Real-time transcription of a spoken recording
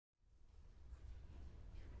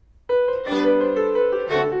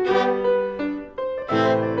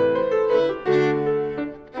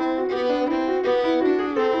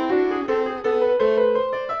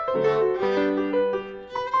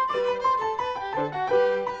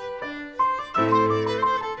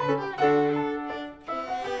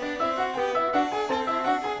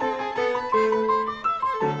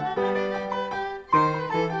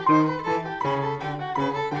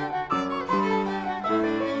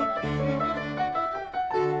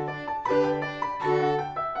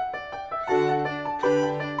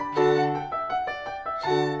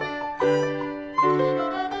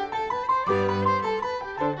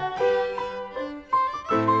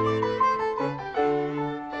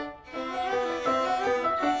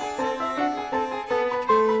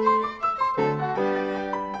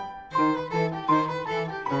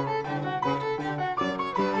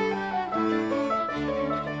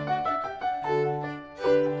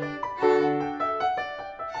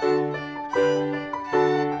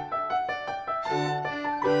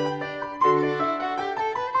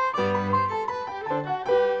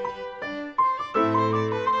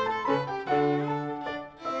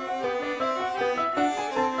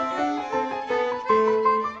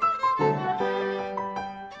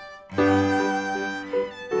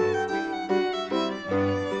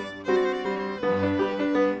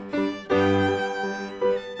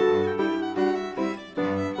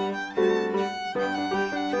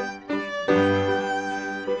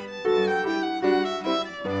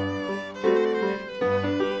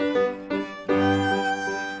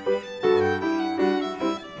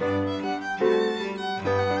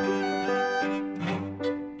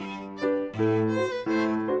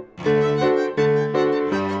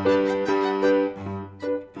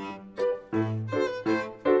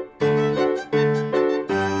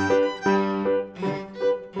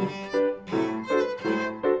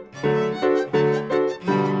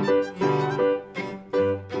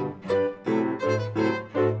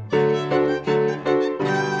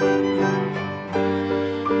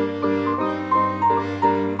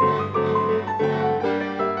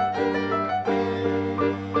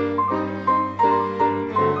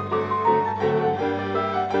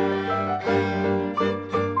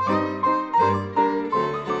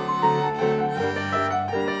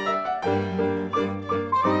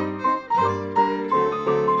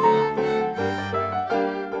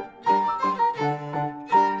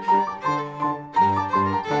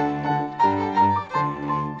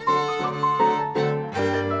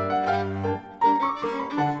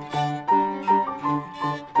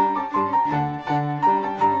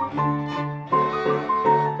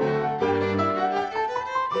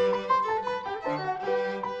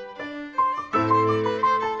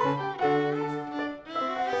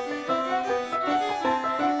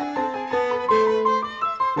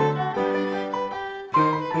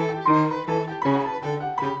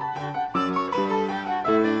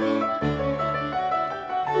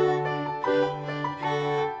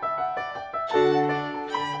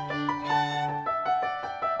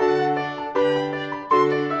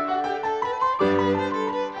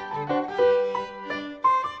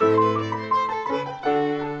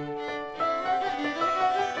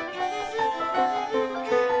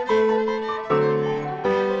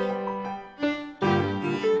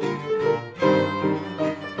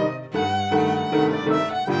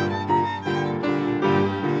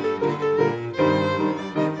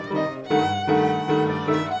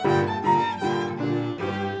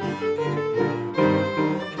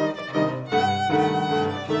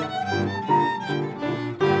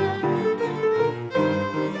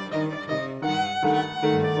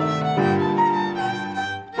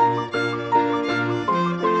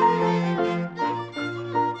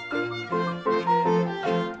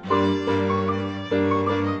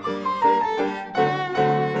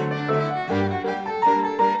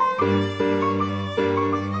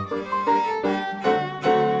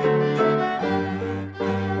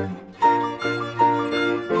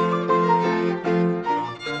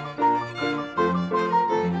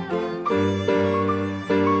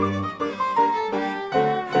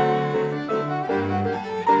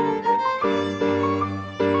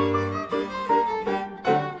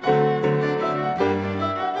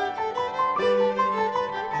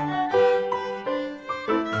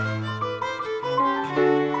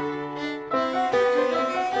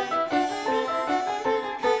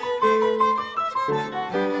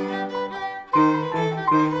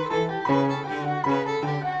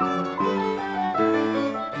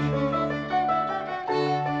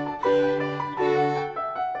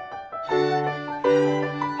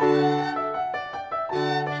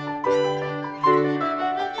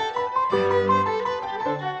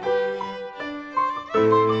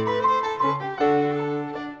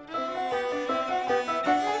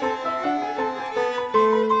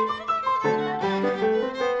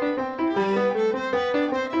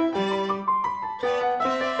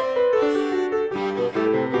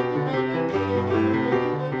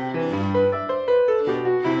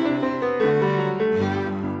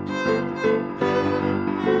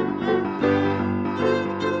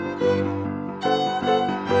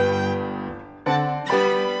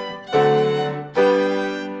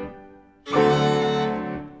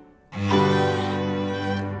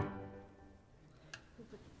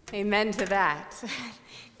Amen to that.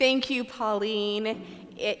 Thank you, Pauline.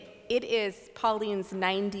 It is Pauline's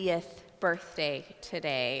 90th birthday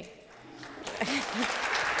today.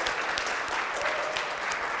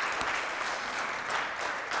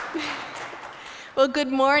 Well,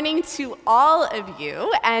 good morning to all of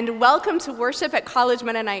you, and welcome to worship at College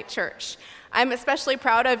Mennonite Church. I'm especially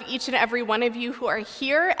proud of each and every one of you who are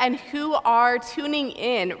here and who are tuning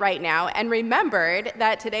in right now and remembered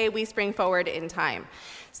that today we spring forward in time.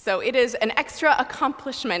 So it is an extra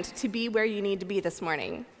accomplishment to be where you need to be this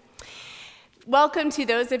morning. Welcome to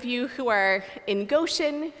those of you who are in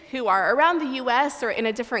Goshen, who are around the U.S. or in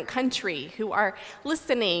a different country, who are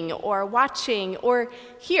listening or watching or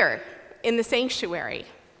here in the sanctuary.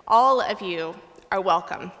 All of you are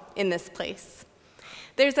welcome in this place.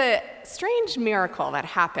 There's a strange miracle that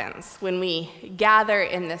happens when we gather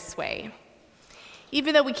in this way.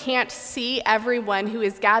 Even though we can't see everyone who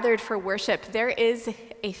is gathered for worship, there is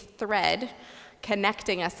a thread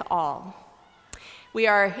connecting us all. We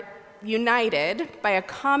are united by a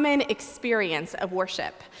common experience of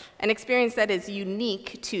worship, an experience that is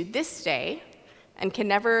unique to this day and can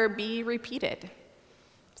never be repeated.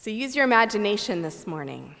 So use your imagination this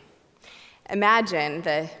morning. Imagine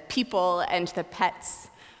the people and the pets,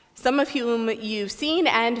 some of whom you've seen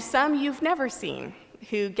and some you've never seen,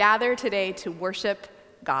 who gather today to worship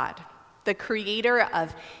God, the creator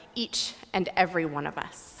of each and every one of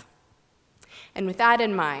us. And with that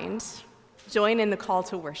in mind, join in the call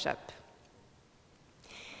to worship.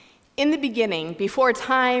 In the beginning, before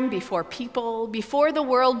time, before people, before the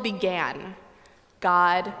world began,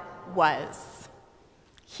 God was.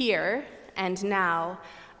 Here and now,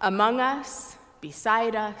 among us,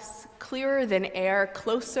 beside us, clearer than air,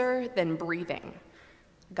 closer than breathing,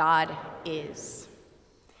 God is.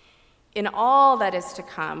 In all that is to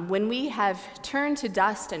come, when we have turned to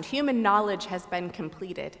dust and human knowledge has been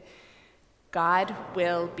completed, God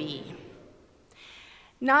will be.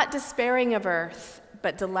 Not despairing of earth,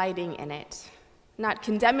 but delighting in it. Not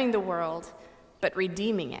condemning the world, but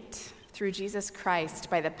redeeming it through Jesus Christ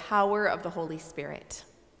by the power of the Holy Spirit.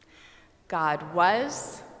 God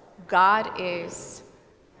was, God is,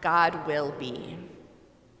 God will be.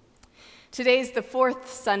 Today's the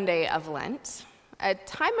fourth Sunday of Lent, a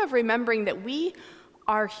time of remembering that we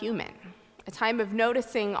are human, a time of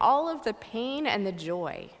noticing all of the pain and the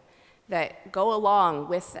joy that go along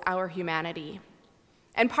with our humanity.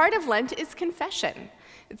 And part of Lent is confession.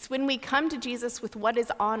 It's when we come to Jesus with what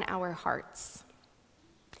is on our hearts.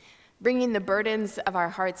 Bringing the burdens of our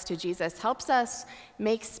hearts to Jesus helps us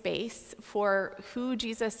make space for who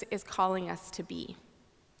Jesus is calling us to be.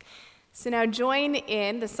 So now join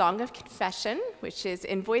in the Song of Confession, which is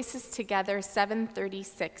in Voices Together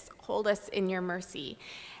 736, Hold Us in Your Mercy.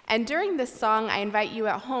 And during this song, I invite you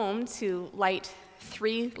at home to light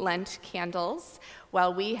 3 Lent candles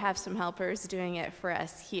while we have some helpers doing it for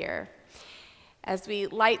us here. As we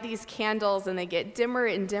light these candles and they get dimmer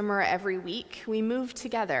and dimmer every week, we move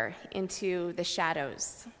together into the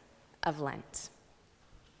shadows of Lent.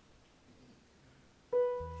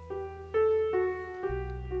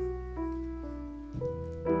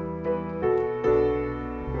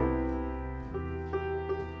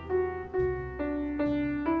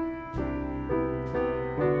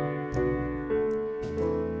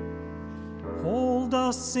 Hold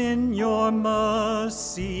us in your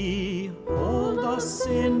mercy, hold us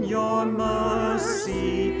in your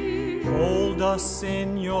mercy, hold us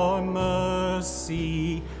in your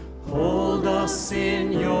mercy, hold us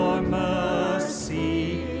in your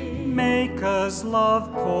mercy. Maker's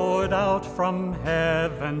love poured out from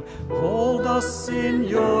heaven, hold us in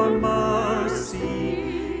your mercy.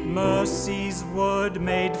 Mercy's word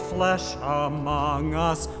made flesh among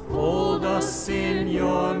us, hold us in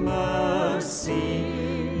your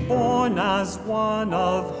mercy. Born as one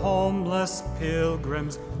of homeless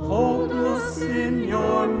pilgrims, hold us in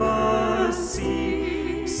your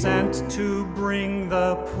mercy. Sent to bring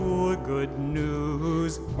the poor good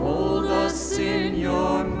news, hold us in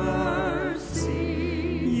your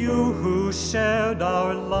mercy. You who shared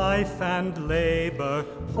our life and labor,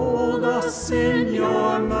 hold us in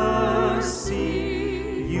your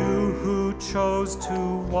mercy. You who chose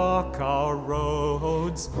to walk our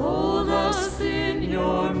roads, hold us in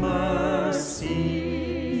your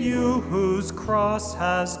mercy. You whose cross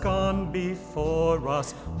has gone before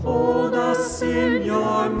us, hold us in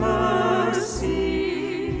your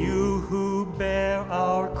mercy. You who bear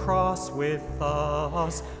our cross with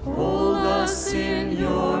us, hold us in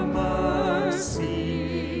your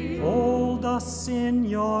mercy. Hold us in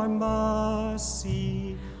your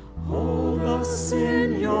mercy. Hold us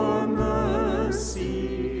in your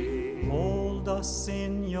mercy. Hold us us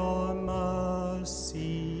in your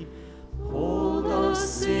mercy. Hold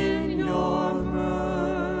us in your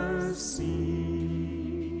mercy.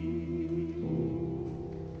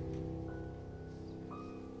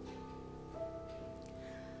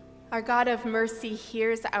 Our God of mercy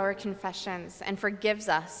hears our confessions and forgives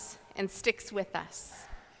us and sticks with us.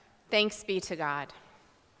 Thanks be to God.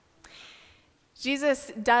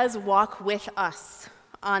 Jesus does walk with us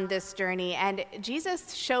on this journey, and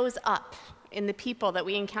Jesus shows up in the people that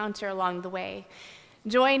we encounter along the way.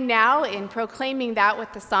 Join now in proclaiming that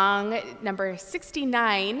with the song number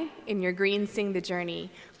 69 in your green Sing the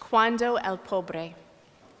Journey, Cuando el Pobre.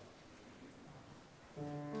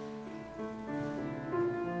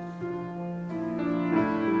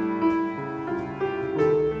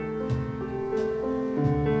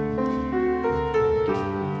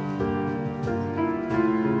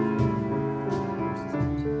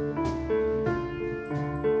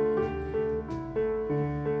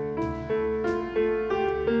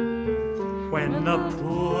 When the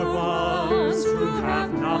poor ones who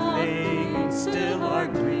have nothing still are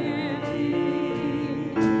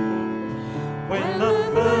greedy, when the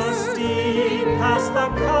thirsty pass the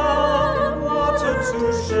cup water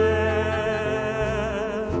to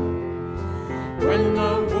share, when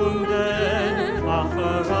the wounded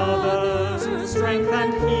offer others strength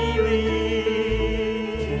and healing,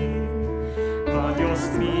 but Dios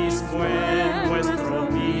mismo en vuestro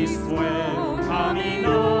mismo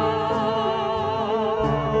caminar.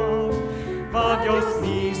 Dios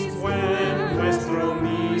mismo en nuestro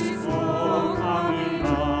mismo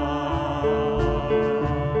caminar.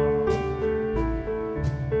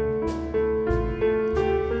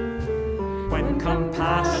 When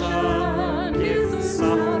compassion gives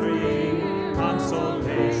suffering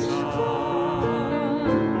consolation,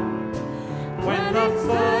 when the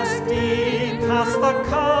thirsty pass the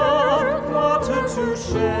cup water to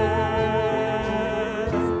share,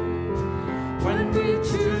 when we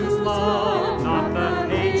choose love, not the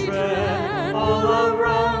hatred all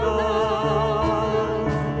around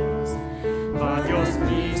us, but Dios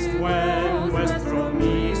mismo en nuestro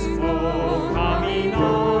mismo caminar,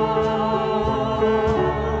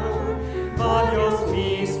 but Dios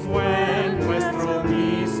mismo en nuestro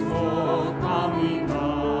mismo caminar.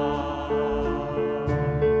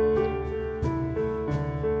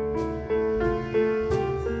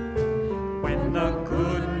 When the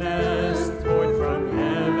goodness poured from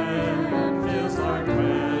heaven fills our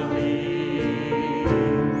dwellings,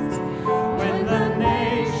 when the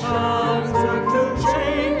nations look to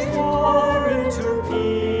change war into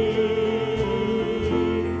peace,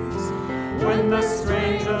 when the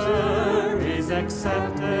stranger is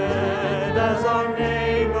accepted as our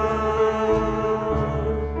neighbor,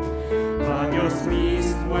 but Dios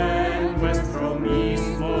mismo en nuestro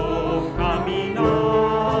mismo caminar,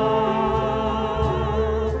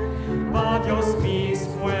 but Dios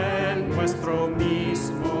mismo en nuestro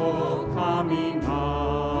mismo caminar.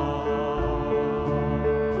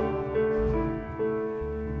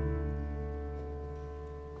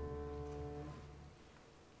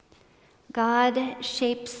 God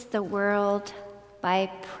shapes the world by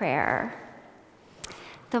prayer.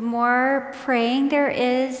 The more praying there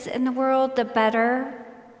is in the world, the better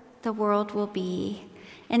the world will be.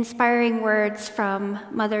 Inspiring words from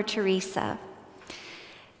Mother Teresa.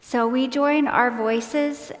 So we join our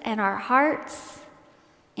voices and our hearts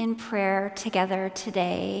in prayer together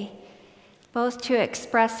today, both to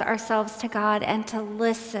express ourselves to God and to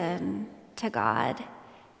listen to God.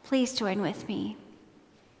 Please join with me.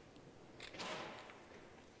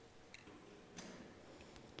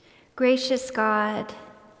 Gracious God,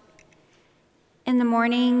 in the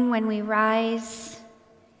morning when we rise,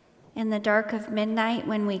 in the dark of midnight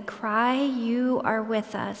when we cry, you are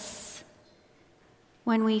with us.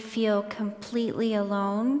 When we feel completely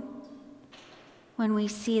alone, when we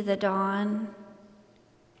see the dawn,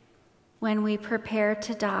 when we prepare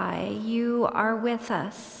to die, you are with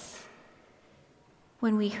us.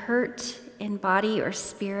 When we hurt in body or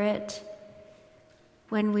spirit,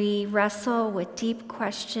 when we wrestle with deep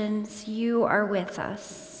questions, you are with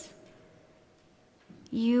us.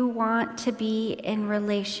 You want to be in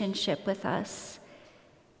relationship with us.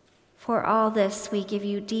 For all this, we give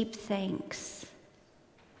you deep thanks.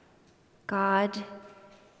 God,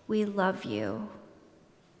 we love you.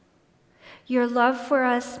 Your love for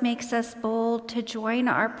us makes us bold to join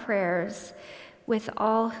our prayers with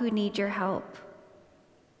all who need your help.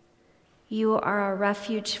 You are a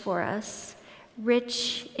refuge for us,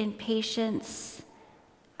 rich in patience,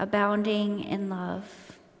 abounding in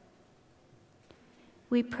love.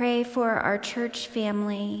 We pray for our church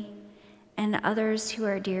family and others who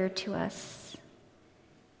are dear to us.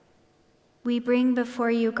 We bring before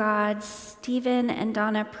you, God, Stephen and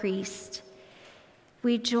Donna Priest.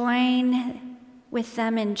 We join with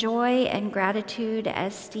them in joy and gratitude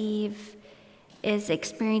as Steve is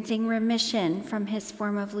experiencing remission from his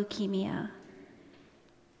form of leukemia.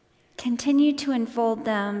 Continue to enfold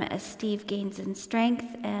them as Steve gains in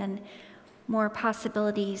strength and more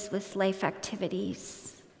possibilities with life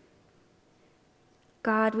activities.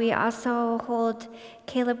 God, we also hold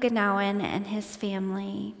Caleb Ganawan and his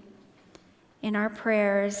family in our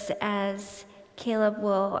prayers as Caleb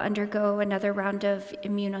will undergo another round of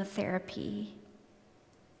immunotherapy.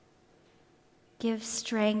 Give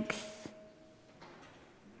strength.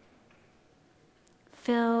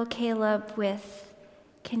 Fill Caleb with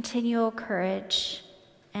continual courage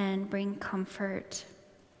and bring comfort.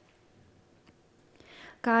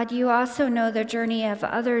 God, you also know the journey of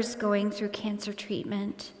others going through cancer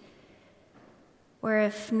treatment, or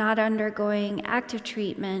if not undergoing active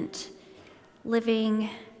treatment,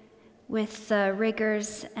 living with the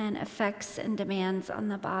rigors and effects and demands on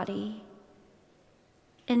the body.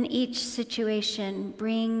 In each situation,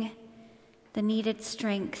 bring the needed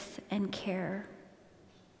strength and care.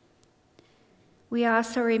 We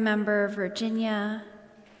also remember Virginia,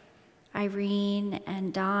 Irene,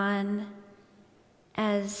 and Dawn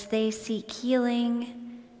as they seek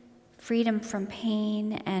healing, freedom from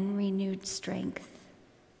pain, and renewed strength.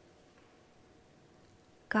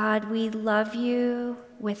 God, we love you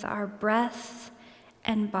with our breath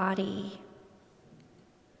and body.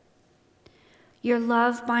 Your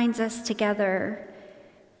love binds us together.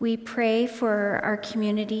 We pray for our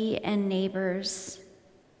community and neighbors,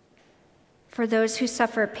 for those who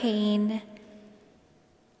suffer pain,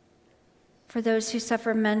 for those who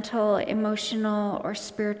suffer mental, emotional, or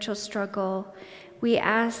spiritual struggle. We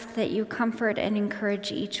ask that you comfort and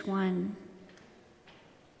encourage each one.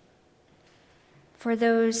 For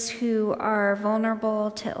those who are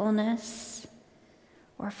vulnerable to illness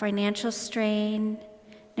or financial strain,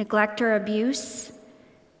 neglect, or abuse,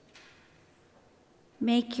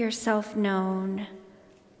 make yourself known,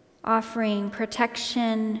 offering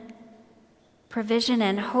protection, provision,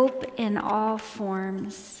 and hope in all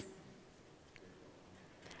forms.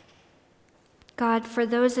 God, for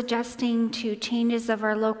those adjusting to changes of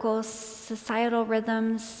our local societal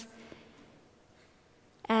rhythms,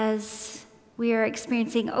 as we are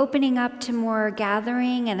experiencing opening up to more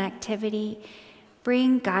gathering and activity,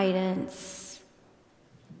 bring guidance.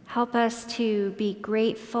 Help us to be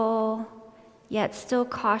grateful, yet still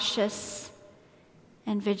cautious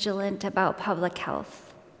and vigilant about public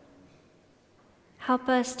health. Help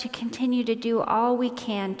us to continue to do all we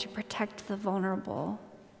can to protect the vulnerable.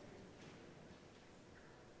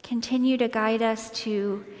 Continue to guide us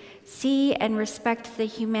to see and respect the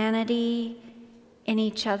humanity in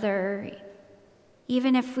each other,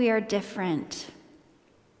 even if we are different,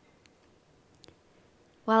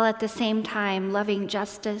 while at the same time loving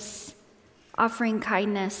justice, offering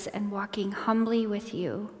kindness, and walking humbly with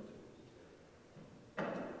you.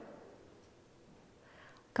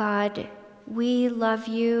 God, we love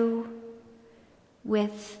you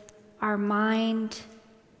with our mind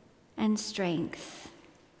and strength.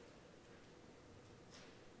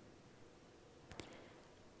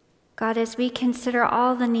 God, as we consider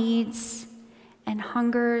all the needs and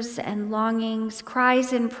hungers and longings,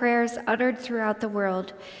 cries and prayers uttered throughout the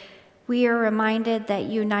world, we are reminded that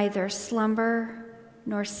you neither slumber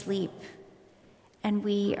nor sleep, and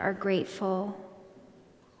we are grateful.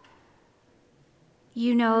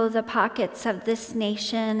 You know the pockets of this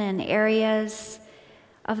nation and areas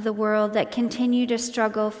of the world that continue to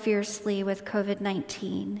struggle fiercely with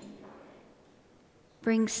COVID-19.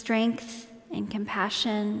 Bring strength and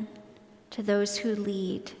compassion to those who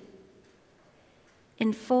lead.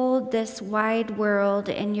 Enfold this wide world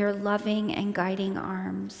in your loving and guiding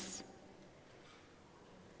arms.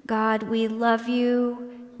 God, we love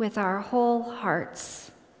you with our whole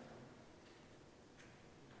hearts.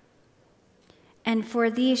 And for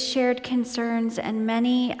these shared concerns and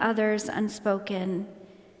many others unspoken,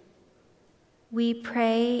 we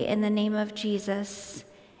pray in the name of Jesus,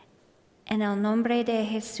 en el nombre de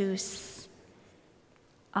Jesús.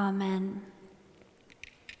 Amen.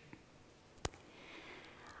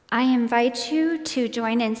 I invite you to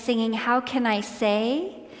join in singing How Can I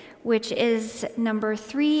Say, which is number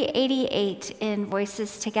 388 in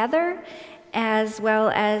Voices Together, as well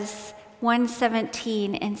as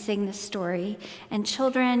 117 in Sing the Story. And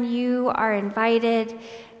children, you are invited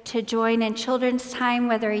to join in children's time,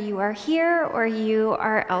 whether you are here or you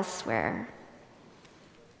are elsewhere.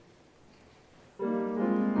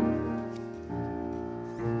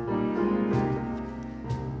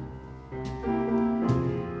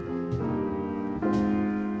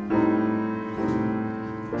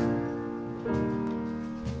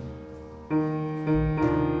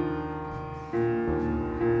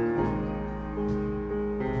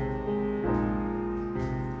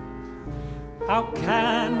 How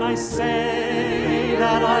can I say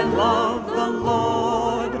that I love the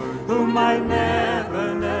Lord, whom I never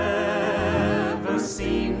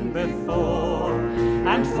seen before,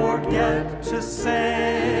 and forget to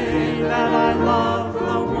say that I love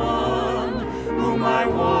the one whom I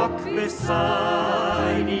walk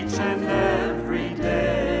beside each and every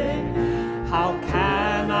day? How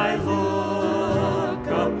can I look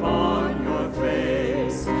upon your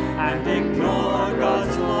face and ignore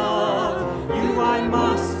God's love? You I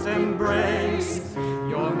must embrace.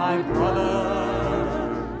 You're my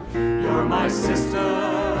brother, you're my sister,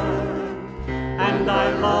 and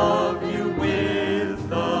I love you with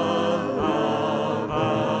the love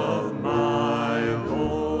of my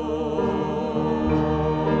Lord.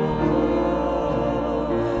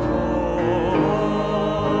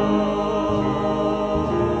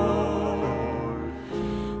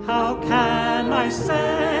 How can I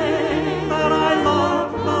say that I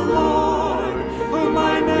love the Lord, whom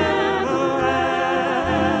I never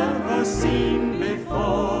ever seen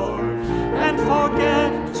before, and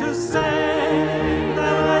forget to say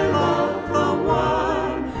that I love the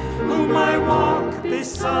one whom I walk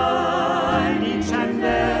beside each and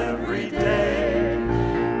every day?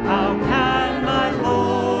 How can I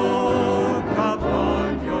look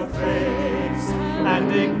upon your face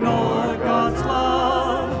and ignore God's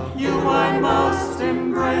love? You I must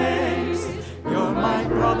embrace. You're my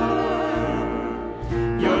brother,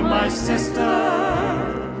 you're my sister,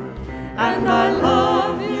 and I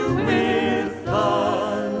love you with the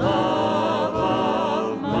love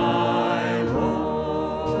of my Lord.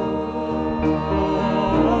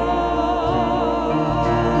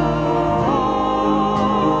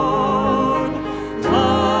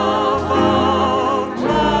 Love of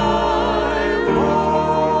my Lord.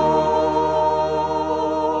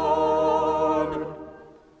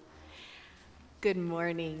 Good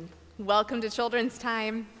morning. Welcome to Children's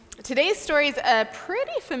Time. Today's story is a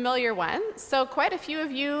pretty familiar one, so quite a few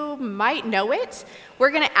of you might know it.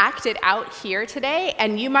 We're going to act it out here today,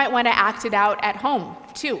 and you might want to act it out at home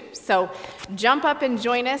too. So jump up and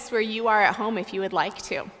join us where you are at home if you would like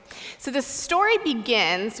to. So the story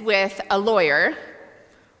begins with a lawyer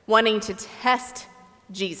wanting to test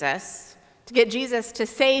Jesus, to get Jesus to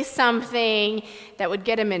say something that would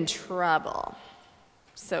get him in trouble.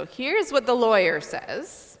 So here's what the lawyer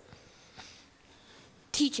says.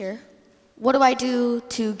 Teacher, what do I do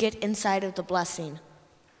to get inside of the blessing?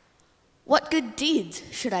 What good deeds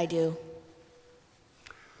should I do?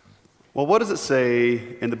 Well, what does it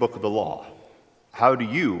say in the book of the law? How do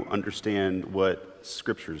you understand what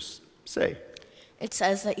scriptures say? It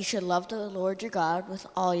says that you should love the Lord your God with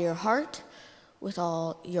all your heart, with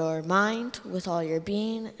all your mind, with all your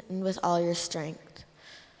being, and with all your strength,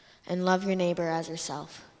 and love your neighbor as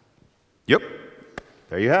yourself. Yep,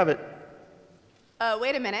 there you have it.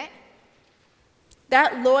 Wait a minute.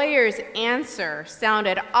 That lawyer's answer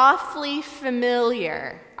sounded awfully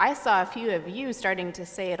familiar. I saw a few of you starting to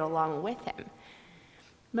say it along with him.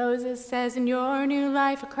 Moses says, in your new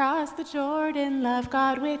life across the Jordan, love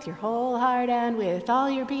God with your whole heart and with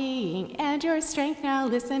all your being and your strength. Now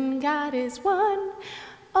listen, God is one,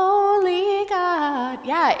 only God.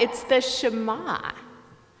 Yeah, it's the Shema.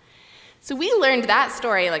 So we learned that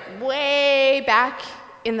story like way back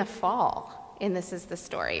in the fall. And this is the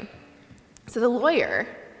story. So the lawyer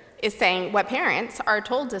is saying what parents are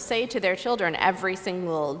told to say to their children every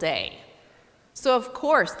single day. So of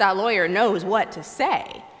course that lawyer knows what to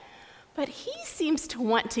say, but he seems to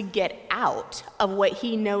want to get out of what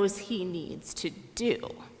he knows he needs to do.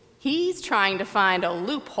 He's trying to find a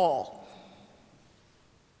loophole.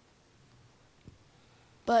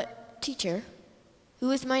 But, teacher,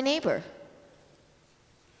 who is my neighbor?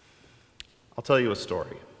 I'll tell you a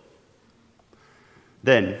story.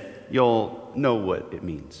 Then you'll know what it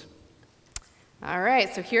means. All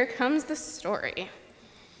right, so here comes the story.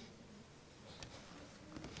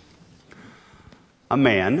 A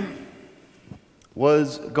man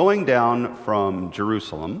was going down from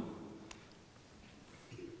Jerusalem,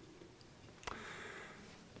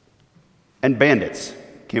 and bandits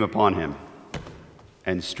came upon him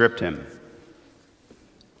and stripped him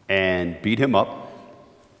and beat him up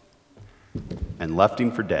and left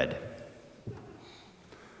him for dead.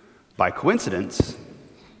 By coincidence,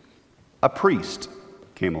 a priest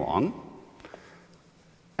came along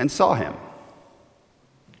and saw him.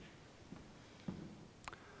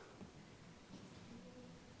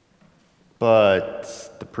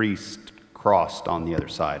 But the priest crossed on the other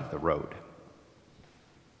side of the road.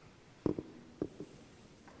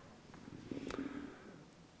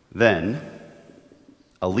 Then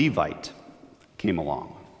a Levite came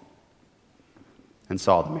along and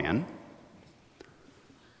saw the man,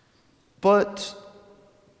 but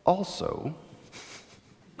also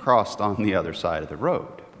crossed on the other side of the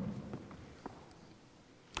road.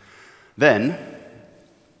 Then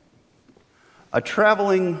a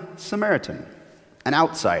traveling Samaritan, an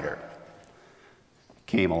outsider,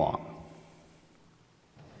 came along.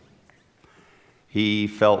 He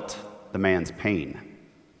felt the man's pain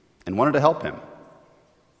and wanted to help him.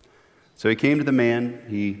 So he came to the man,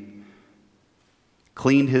 he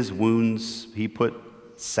cleaned his wounds, he put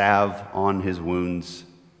salve on his wounds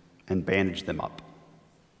and bandaged them up.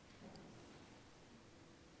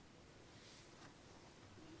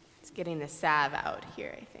 It's getting the salve out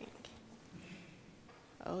here, I think.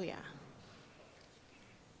 Oh, yeah.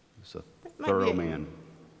 He's a thorough man.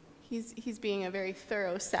 He's being a very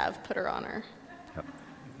thorough salve putter-oner. Yep.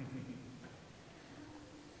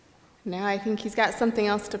 Now I think he's got something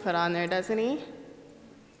else to put on there, doesn't he?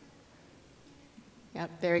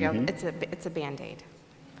 Yep, there we go. It's a Band-Aid.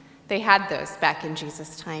 They had those back in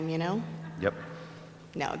Jesus' time, you know? Yep.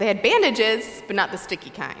 No, they had bandages, but not the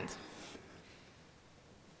sticky kind.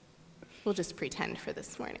 We'll just pretend for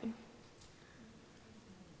this morning.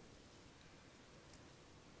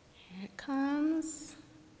 Here it comes.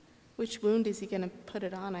 Which wound is he going to put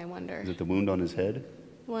it on, I wonder? Is it the wound on his head?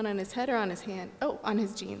 The one on his head or on his hand? Oh, on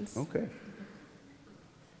his jeans. Okay. There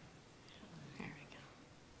we go.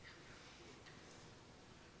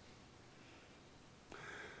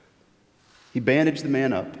 He bandaged the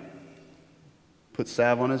man up, put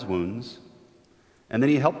salve on his wounds, and then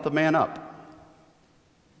he helped the man up.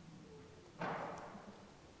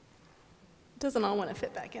 Doesn't all want to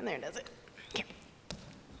fit back in there, does it? Here,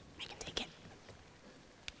 I can take it.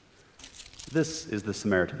 This is the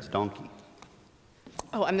Samaritan's donkey.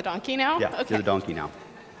 Oh, I'm the donkey now? Yeah, Okay. you're the donkey now.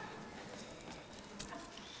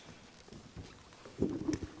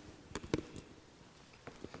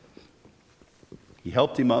 He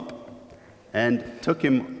helped him up and took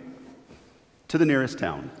him to the nearest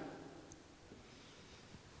town,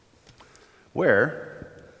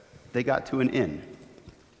 where they got to an inn.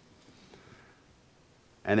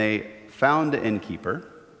 And they found the innkeeper,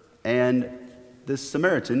 and this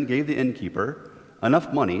Samaritan gave the innkeeper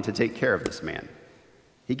enough money to take care of this man.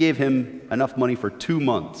 He gave him enough money for 2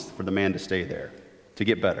 months for the man to stay there, to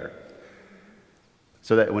get better,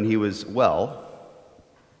 so that when he was well,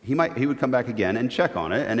 he would come back again and check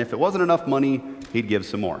on it, and if it wasn't enough money, he'd give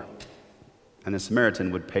some more. And the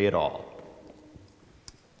Samaritan would pay it all.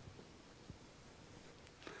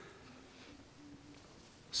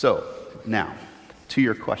 So, now, to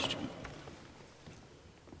your question.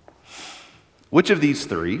 Which of these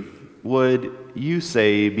three would you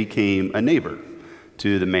say became a neighbor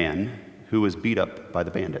to the man who was beat up by the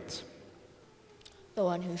bandits? The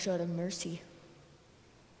one who showed him mercy.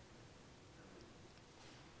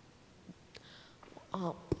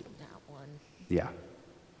 Oh, that one. Yeah.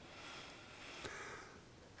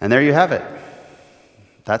 And there you have it.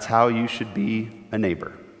 That's how you should be a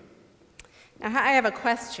neighbor. Now, I have a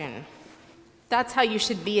question. That's how you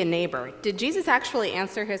should be a neighbor. Did Jesus actually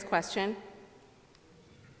answer his question?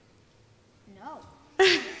 No.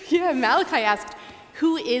 Yeah, Malachi asked,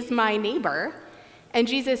 "Who is my neighbor?" And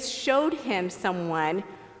Jesus showed him someone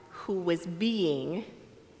who was being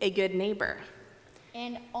a good neighbor.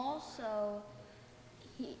 And also,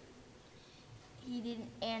 he didn't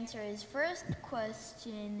answer his first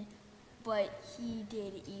question, but he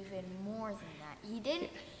did even more than that. He didn't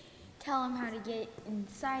tell him how to get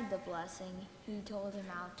inside the blessing. He told him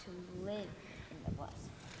how to live in the blessing.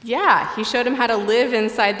 Yeah, he showed him how to live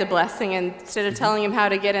inside the blessing instead of telling him how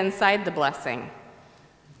to get inside the blessing.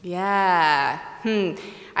 Yeah. In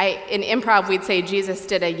improv, we'd say Jesus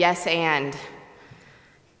did a yes and.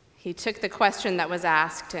 He took the question that was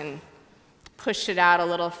asked and pushed it out a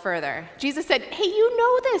little further. Jesus said, "Hey, you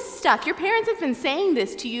know this stuff. Your parents have been saying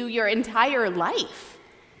this to you your entire life.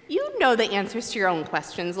 You know the answers to your own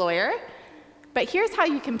questions, lawyer. But here's how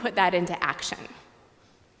you can put that into action.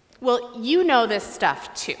 Well, you know this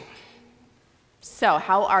stuff too. So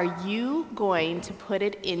how are you going to put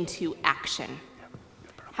it into action?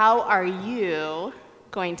 How are you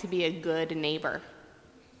going to be a good neighbor?"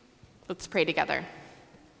 Let's pray together.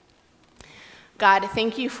 God,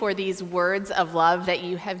 thank you for these words of love that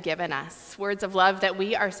you have given us, words of love that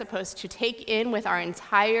we are supposed to take in with our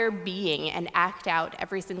entire being and act out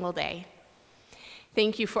every single day.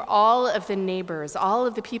 Thank you for all of the neighbors, all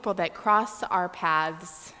of the people that cross our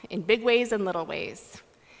paths in big ways and little ways.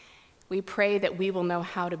 We pray that we will know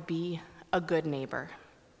how to be a good neighbor,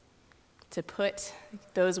 to put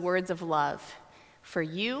those words of love for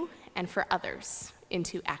you and for others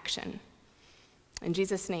into action. In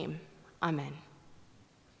Jesus' name, amen.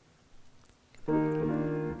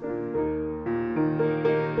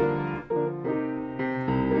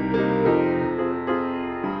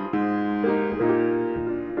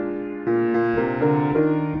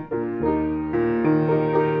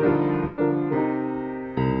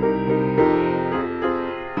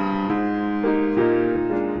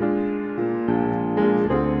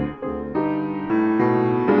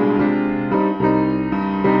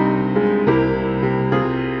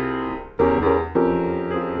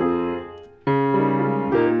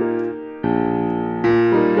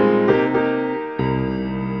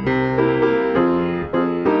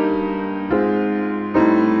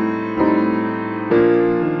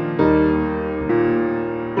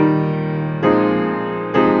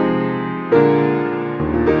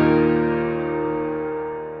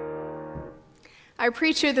 Our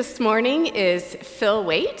preacher this morning is Phil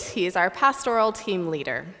Waite. He is our pastoral team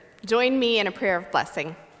leader. Join me in a prayer of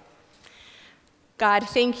blessing. God,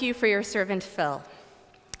 thank you for your servant Phil.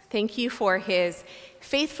 Thank you for his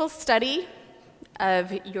faithful study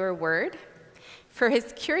of your word, for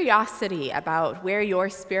his curiosity about where your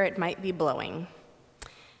spirit might be blowing,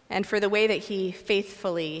 and for the way that he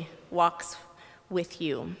faithfully walks with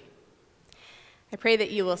you. I pray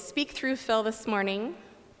that you will speak through Phil this morning,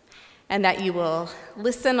 and that you will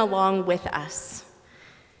listen along with us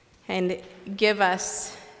and give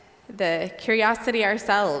us the curiosity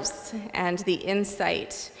ourselves and the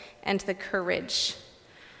insight and the courage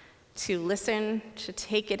to listen, to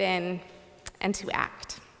take it in, and to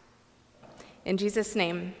act. In Jesus'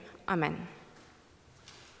 name, amen.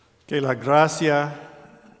 Que la gracia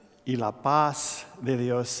y la paz de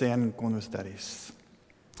Dios sean con ustedes.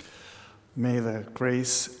 May the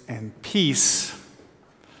grace and peace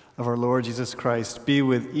of our Lord Jesus Christ be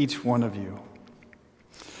with each one of you.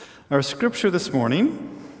 Our scripture this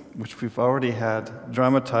morning, which we've already had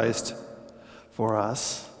dramatized for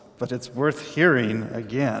us, but it's worth hearing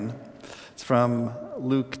again, it's from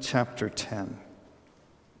Luke chapter 10.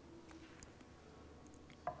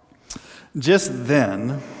 Just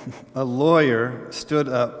then, a lawyer stood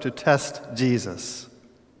up to test Jesus.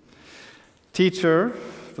 "Teacher,"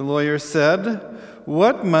 the lawyer said,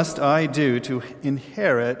 "what must I do to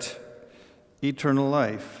inherit eternal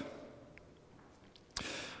life?"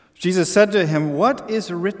 Jesus said to him, "What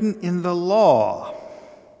is written in the law?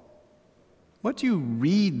 What do you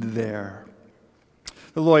read there?"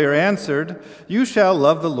 The lawyer answered, "You shall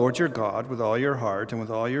love the Lord your God with all your heart and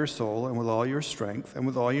with all your soul and with all your strength and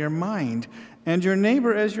with all your mind, and your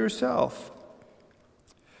neighbor as yourself."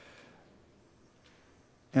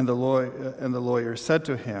 And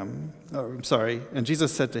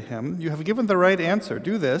Jesus said to him, "You have given the right answer.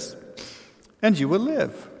 Do this, and you will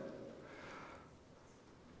live."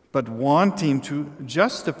 But wanting to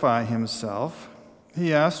justify himself,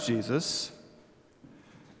 he asked Jesus,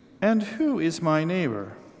 "And who is my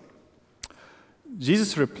neighbor?"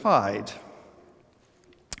 Jesus replied,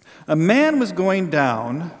 "A man was going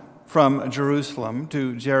down from Jerusalem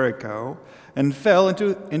to Jericho and fell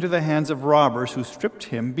into the hands of robbers who stripped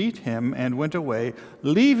him, beat him, and went away,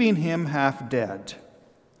 leaving him half dead.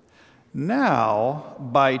 Now,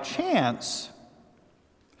 by chance,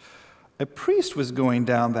 a priest was going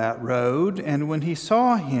down that road, and when he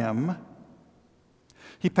saw him,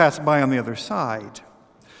 he passed by on the other side.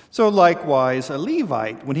 So likewise, a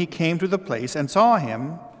Levite, when he came to the place and saw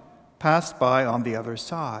him, passed by on the other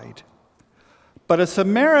side. But a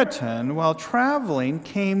Samaritan, while traveling,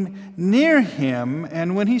 came near him,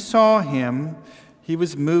 and when he saw him, he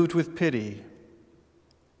was moved with pity.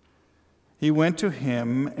 He went to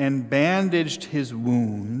him and bandaged his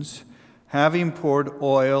wounds, having poured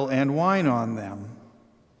oil and wine on them.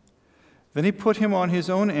 Then he put him on his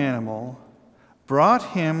own animal, brought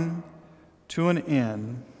him to an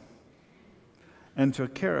inn, and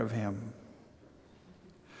took care of him.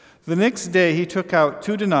 The next day he took out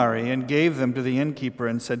 2 denarii and gave them to the innkeeper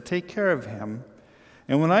and said, "Take care of him,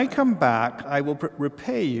 and when I come back, I will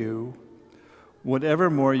repay you whatever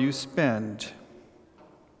more you spend."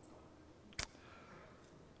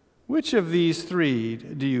 Which of these 3,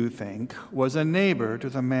 do you think, was a neighbor to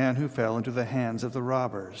the man who fell into the hands of the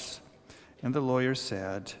robbers? And the lawyer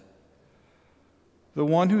said, "The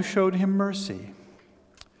one who showed him mercy."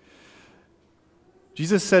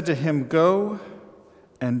 Jesus said to him, "Go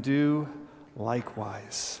and do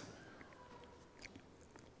likewise."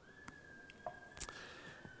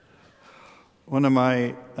 One of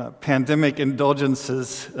my pandemic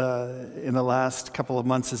indulgences in the last couple of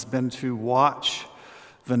months has been to watch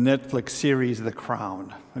the Netflix series The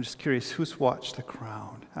Crown. I'm just curious, who's watched The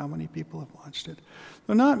Crown? How many people have watched it?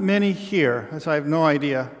 Well, not many here, so I have no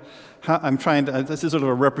idea how this is sort of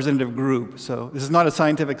a representative group, so this is not a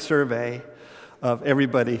scientific survey of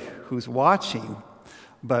everybody who's watching,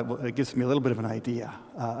 but it gives me a little bit of an idea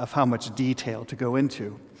of how much detail to go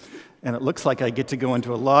into. And it looks like I get to go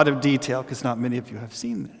into a lot of detail because not many of you have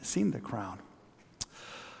seen The Crown.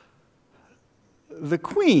 The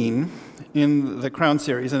Queen in the Crown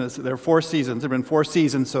series, and there are 4 seasons, there have been 4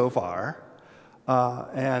 seasons so far,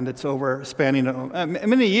 and it's over spanning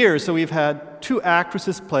many years, so we've had 2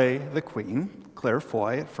 actresses play the Queen, Claire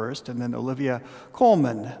Foy at first, and then Olivia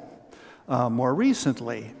Colman more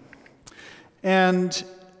recently. And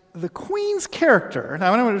the Queen's character,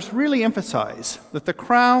 now I want to just really emphasize that The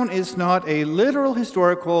Crown is not a literal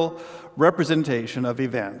historical representation of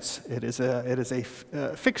events. It is a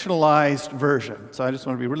fictionalized version. So I just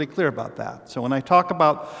want to be really clear about that. So when I talk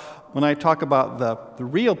about the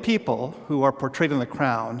real people who are portrayed in The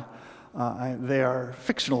Crown, they are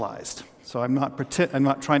fictionalized. So I'm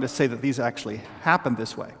not trying to say that these actually happen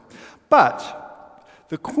this way. But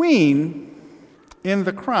the Queen in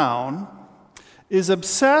The Crown is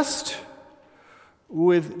obsessed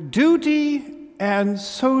with duty and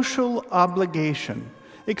social obligation.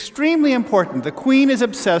 Extremely important. The Queen is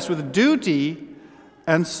obsessed with duty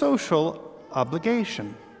and social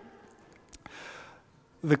obligation.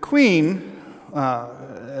 The Queen,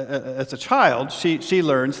 as a child, she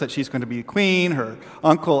learns that she's going to be queen. Her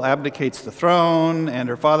uncle abdicates the throne, and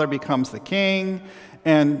her father becomes the king.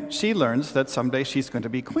 And she learns that someday she's going to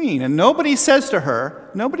be queen. And nobody says to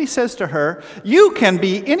her, you can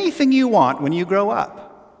be anything you want when you grow up.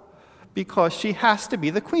 Because she has to be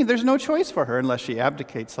the queen. There's no choice for her unless she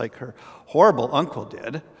abdicates like her horrible uncle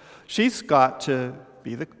did. She's got to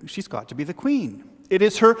be the queen. It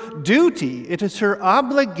is her duty. It is her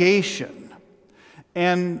obligation.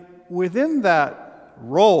 And within that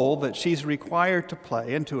role that she's required to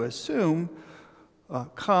play and to assume,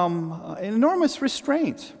 come enormous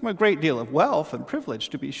restraints. A great deal of wealth and privilege,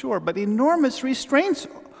 to be sure, but enormous restraints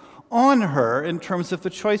on her in terms of the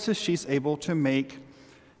choices she's able to make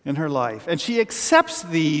in her life. And she accepts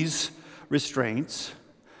these restraints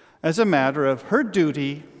as a matter of her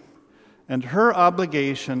duty and her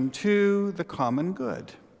obligation to the common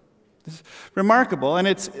good. It's remarkable, and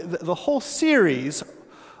it's the whole series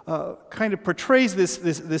kind of portrays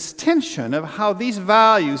this tension of how these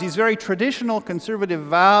values, these very traditional conservative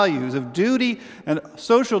values of duty and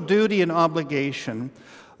social duty and obligation,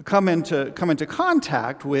 come into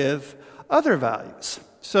contact with other values.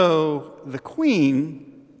 So the Queen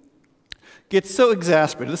gets so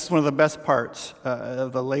exasperated. This is one of the best parts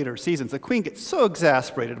of the later seasons. The Queen gets so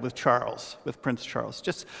exasperated with Prince Charles.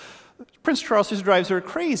 Prince Charles just drives her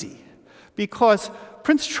crazy because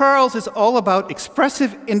Prince Charles is all about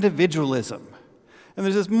expressive individualism. And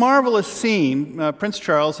there's this marvelous scene. Prince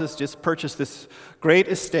Charles has just purchased this great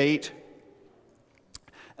estate,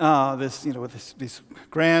 with these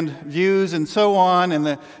grand views and so on.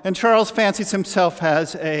 And Charles fancies himself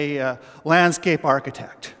as a landscape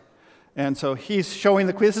architect. And so he's showing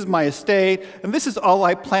the Queen, this is my estate, and this is all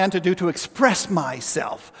I plan to do to express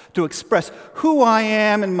myself, to express who I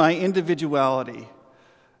am and my individuality.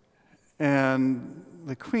 And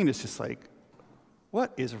the Queen is just like,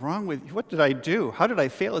 what is wrong with you? What did I do? How did I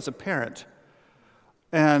fail as a parent?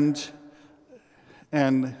 And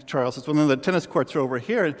Charles says, well, then the tennis courts are over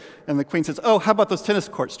here. And the Queen says, oh, how about those tennis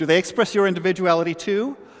courts? Do they express your individuality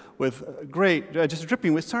too? With just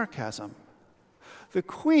dripping with sarcasm. The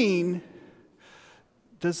Queen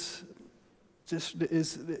has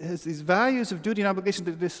these values of duty and obligation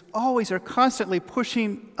that always are constantly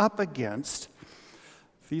pushing up against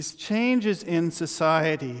these changes in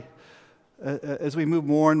society as we move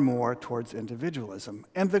more and more towards individualism.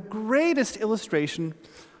 And the greatest illustration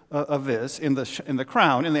of this in the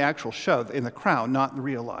Crown, in the actual show, in the Crown, not in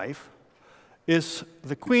real life, is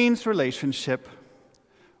the Queen's relationship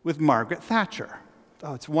with Margaret Thatcher.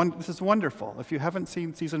 Oh, this is wonderful. If you haven't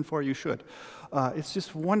seen season 4, you should. It's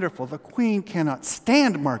just wonderful. The Queen cannot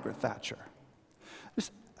stand Margaret Thatcher.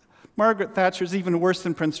 Margaret Thatcher is even worse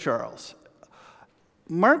than Prince Charles.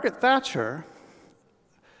 Margaret Thatcher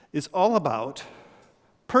is all about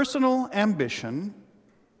personal ambition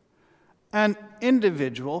and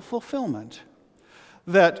individual fulfillment.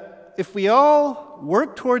 That if we all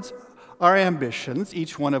work towards our ambitions,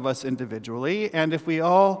 each one of us individually, and if we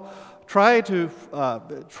all try to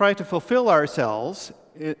fulfill ourselves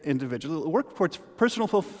individually, work towards personal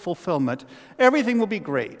fulfillment, everything will be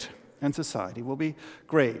great, and society will be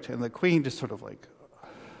great. And the Queen just sort of like,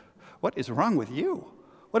 what is wrong with you?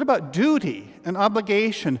 What about duty and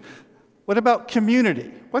obligation? What about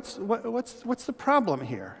community? What's the problem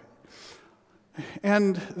here?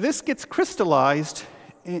 And this gets crystallized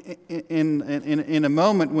in a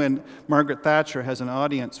moment when Margaret Thatcher has an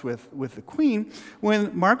audience with the Queen,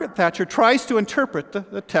 when Margaret Thatcher tries to interpret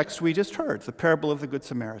the text we just heard, the parable of the Good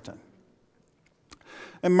Samaritan.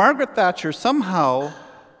 And Margaret Thatcher somehow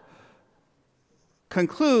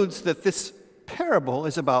concludes that this parable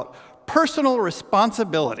is about personal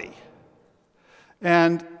responsibility.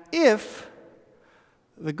 And if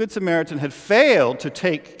the Good Samaritan had failed to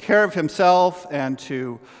take care of himself and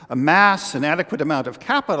to amass an adequate amount of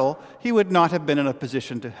capital, he would not have been in a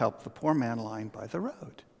position to help the poor man lying by the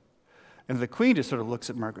road. And the Queen just sort of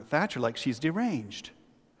looks at Margaret Thatcher like she's deranged.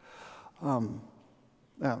 Now,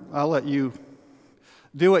 I'll let you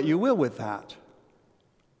do what you will with that.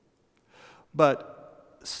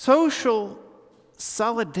 But social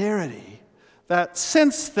solidarity, that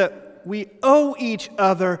sense that we owe each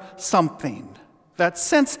other something, that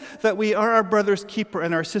sense that we are our brother's keeper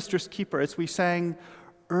and our sister's keeper, as we sang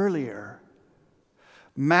earlier,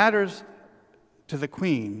 matters to the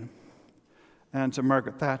Queen and to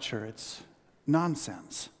Margaret Thatcher. It's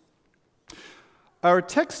nonsense. Our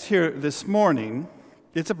text here this morning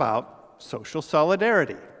is about social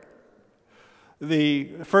solidarity.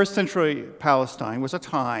 The first century Palestine was a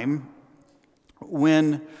time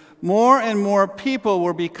when more and more people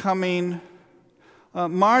were becoming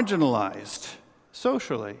marginalized,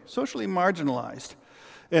 socially marginalized.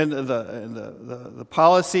 And the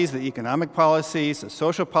policies, the economic policies, the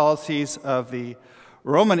social policies of the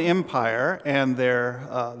Roman Empire and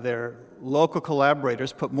their local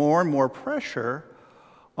collaborators put more and more pressure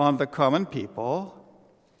on the common people,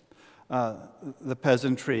 the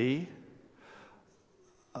peasantry,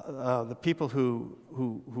 the people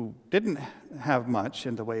who didn't have much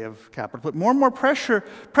in the way of capital, put more and more pressure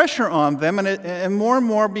on them, and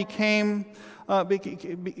more became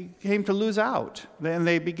to lose out. And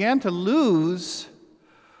they began to lose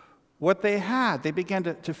what they had. They began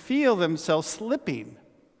to feel themselves slipping.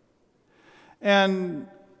 And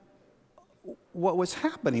what was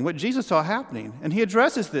happening, what Jesus saw happening, and he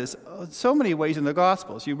addresses this so many ways in the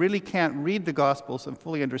Gospels. You really can't read the Gospels and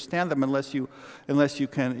fully understand them unless you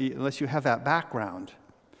have that background,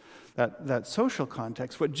 that social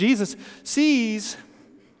context. What Jesus sees,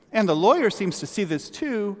 and the lawyer seems to see this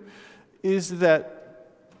too, is that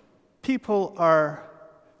people are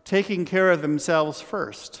taking care of themselves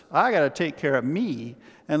first. I got to take care of me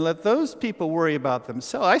and let those people worry about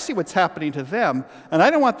themselves. I see what's happening to them, and I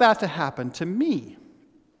don't want that to happen to me.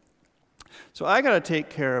 So I got to take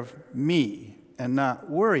care of me and not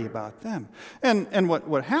worry about them. And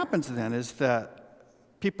what happens then is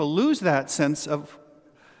that people lose that sense of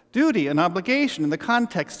duty and obligation in the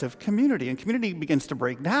context of community, and community begins to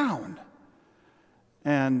break down.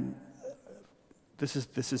 And this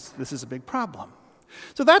is a big problem.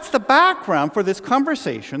 So that's the background for this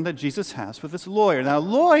conversation that Jesus has with this lawyer. Now,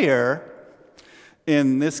 lawyer,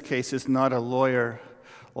 in this case, is not a lawyer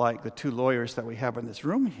like the two lawyers that we have in this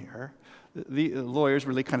room here. The lawyer is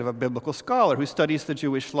really kind of a biblical scholar who studies the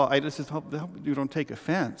Jewish law. I just hope you don't take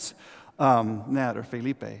offense, Nat or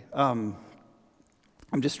Felipe. I'm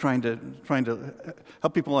just trying to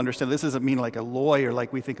help people understand this doesn't mean like a lawyer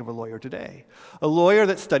like we think of a lawyer today. A lawyer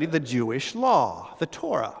that studied the Jewish law, the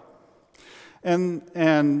Torah.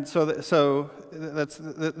 And so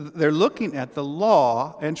they're looking at the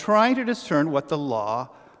law and trying to discern what the law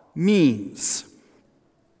means.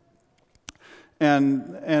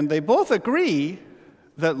 And they both agree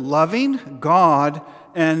that loving God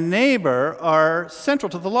and neighbor are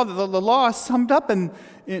central to the law. The law is summed up in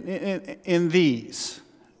these.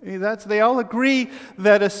 They all agree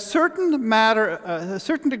that a certain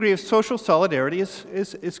degree of social solidarity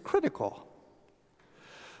is critical.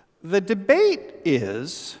 The debate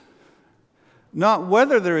is not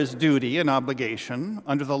whether there is duty and obligation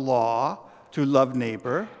under the law to love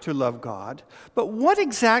neighbor, to love God, but what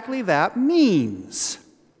exactly that means.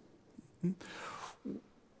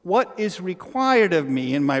 What is required of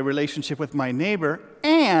me in my relationship with my neighbor?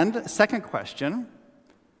 And, second question,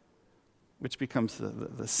 which becomes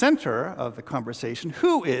the center of the conversation,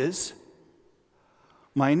 who is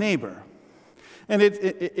my neighbor? And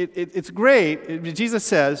it's great. Jesus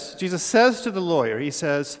says to the lawyer, he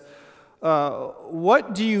says,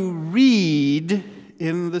 what do you read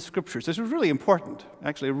in the Scriptures? This is really important,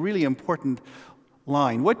 actually a really important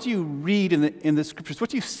line. What do you read in the Scriptures? What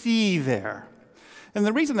do you see there? And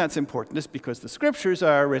the reason that's important is because the Scriptures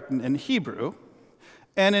are written in Hebrew,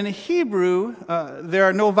 and in Hebrew there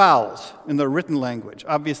are no vowels in the written language.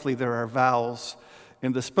 Obviously there are vowels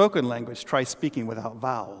in the spoken language, try speaking without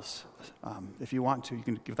vowels. If you want to, you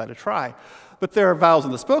can give that a try. But there are vowels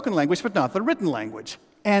in the spoken language, but not the written language.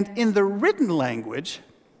 And in the written language,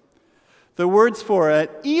 the words for an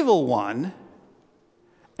evil one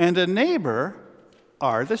and a neighbor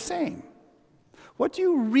are the same. What do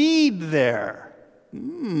you read there?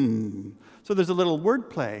 So there's a little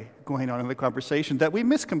wordplay going on in the conversation that we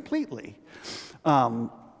miss completely.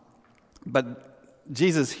 But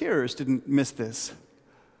Jesus' hearers didn't miss this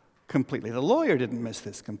completely. The lawyer didn't miss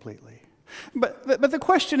this completely. But the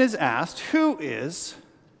question is asked, who is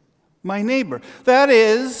my neighbor? That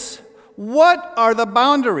is, what are the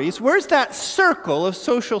boundaries? Where's that circle of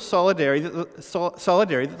social solidarity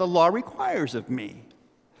that the law requires of me?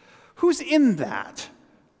 Who's in that?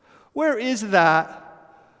 Where is that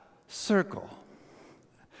circle?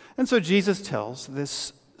 And so Jesus tells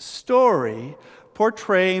this story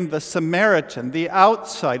portraying the Samaritan, the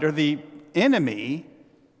outsider, the enemy,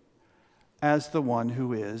 as the one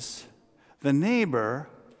who is the neighbor,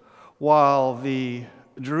 while the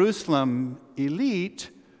Jerusalem elite,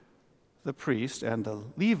 the priest and the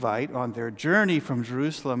Levite, on their journey from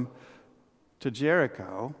Jerusalem to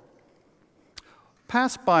Jericho,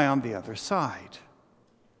 pass by on the other side.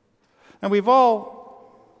 And we've all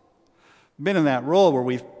been in that role where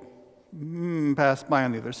we've passed by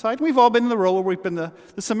on the other side. We've all been in the role where we've been the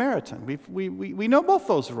Samaritan. We know both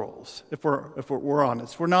those roles, if we're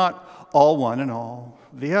honest. We're not all one and all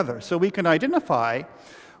the other. So we can identify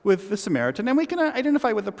with the Samaritan, and we can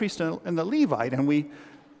identify with the priest and the Levite, and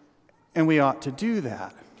we ought to do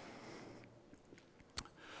that.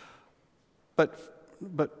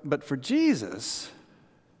 But for Jesus,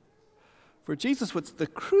 what's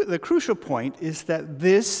the crucial point is that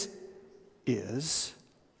this is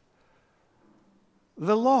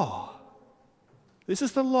the law. This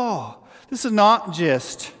is the law. This is not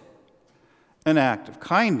just an act of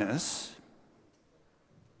kindness.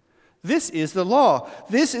 This is the law.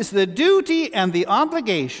 This is the duty and the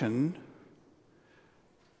obligation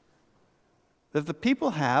that the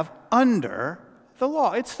people have under the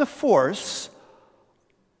law. It's the force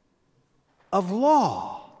of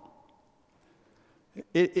law.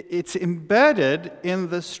 It's embedded in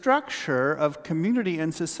the structure of community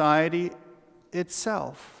and society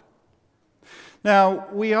itself. Now,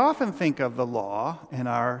 we often think of the law in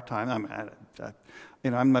our time.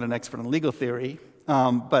 I'm not an expert in legal theory,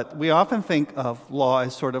 but we often think of law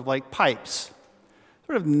as sort of like pipes,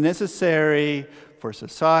 sort of necessary for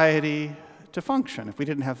society to function. If we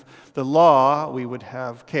didn't have the law, we would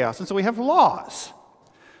have chaos. And so we have laws.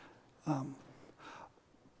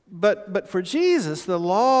 But for Jesus, the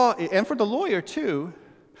law, and for the lawyer too,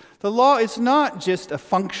 the law is not just a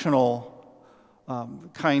functional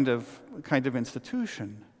kind of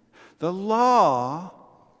institution. The law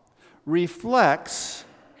reflects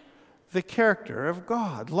the character of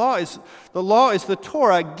God. The law is the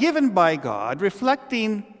Torah given by God,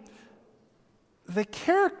 reflecting the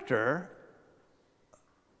character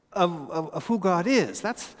of who God is.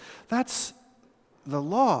 That's the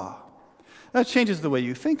law. That changes the way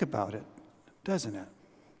you think about it, doesn't it?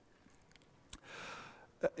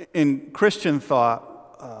 In Christian thought,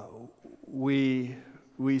 we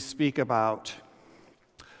speak about,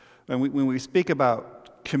 when we speak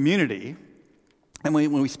about community, and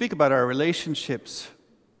when we speak about our relationships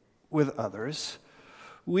with others,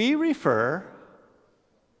 we refer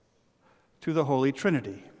to the Holy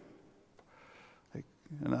Trinity.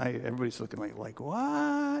 And everybody's looking at me like,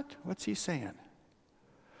 what? What's he saying?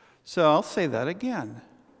 So I'll say that again.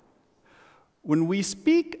 When we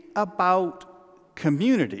speak about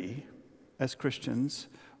community as Christians,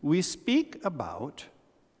 we speak about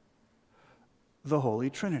the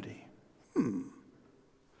Holy Trinity.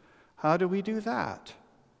 How do we do that?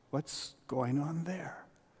 What's going on there?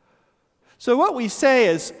 So what we say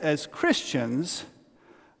as Christians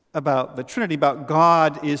about the Trinity, about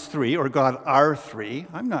God is three, or God are three,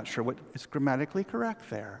 I'm not sure what is grammatically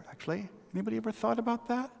correct there, actually. Anybody ever thought about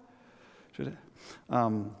that?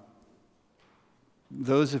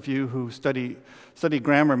 Those of you who study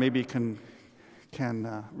grammar maybe can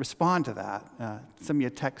respond to that. Send me a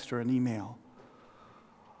text or an email.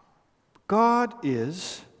 God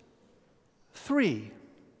is three.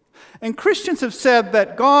 And Christians have said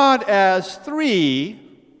that God as three,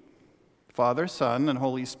 Father, Son, and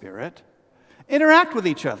Holy Spirit, interact with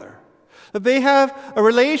each other. That they have a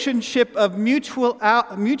relationship of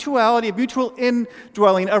mutuality, of mutual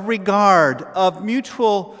indwelling, of regard, of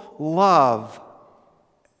mutual love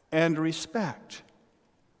and respect.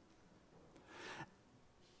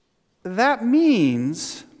 That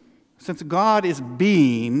means, since God is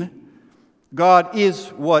being, God is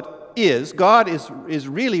what is. God is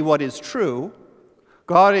really what is true.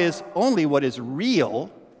 God is only what is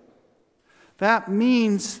real. That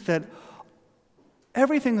means that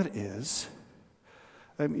everything that is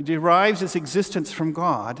derives its existence from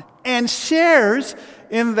God and shares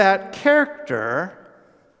in that character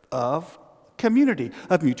of community,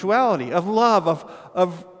 of mutuality, of love,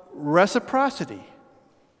 of reciprocity.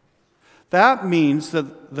 That means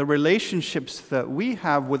that the relationships that we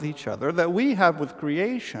have with each other, that we have with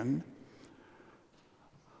creation,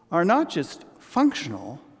 are not just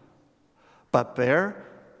functional, but they're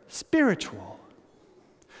spiritual.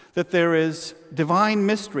 That there is divine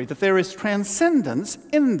mystery, that there is transcendence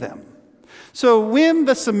in them. So when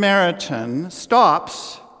the Samaritan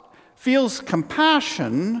stops, feels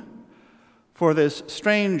compassion for this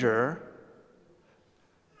stranger,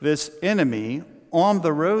 this enemy on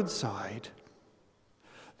the roadside,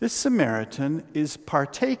 this Samaritan is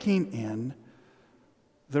partaking in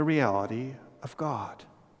the reality of God,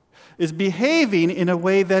 is behaving in a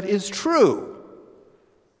way that is true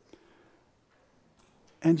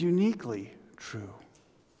and uniquely true.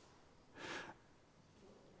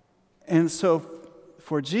 And so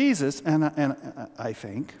for Jesus, and I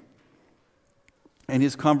think, in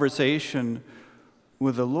his conversation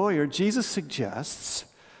with the lawyer, Jesus suggests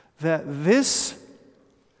that this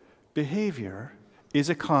behavior is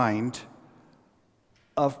a kind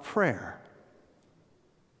of prayer.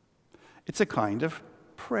 It's a kind of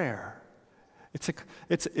prayer.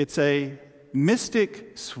 It's a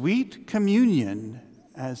mystic, sweet communion,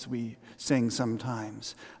 as we sing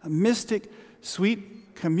sometimes. A mystic,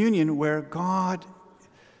 sweet communion where God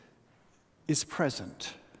is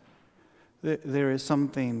present. There is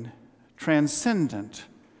something transcendent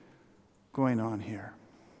going on here.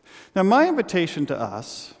 Now, my invitation to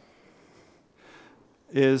us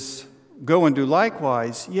is go and do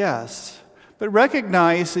likewise, yes, but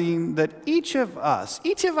recognizing that each of us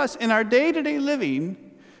in our day-to-day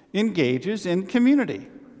living engages in community,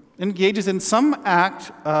 engages in some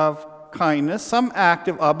act of kindness, some act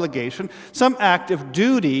of obligation, some act of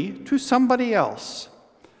duty to somebody else.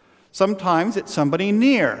 Sometimes it's somebody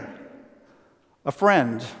near, a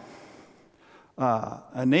friend,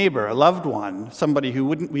 a neighbor, a loved one, somebody who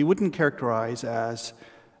we wouldn't characterize as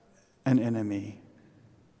an enemy,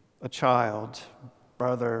 a child,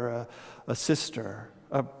 brother, a sister,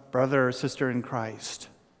 a brother or sister in Christ.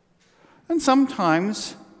 And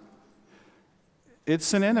sometimes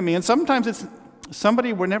it's an enemy, and sometimes it's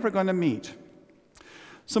somebody we're never going to meet.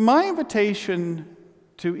 So my invitation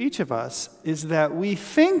to each of us is that we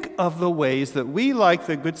think of the ways that we, like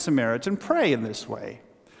the Good Samaritan, pray in this way.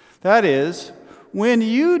 That is, when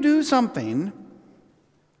you do something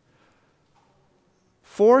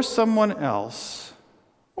for someone else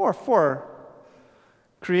or for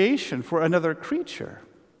creation, for another creature,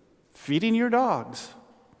 feeding your dogs,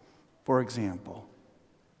 for example,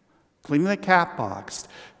 cleaning the cat box,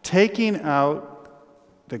 taking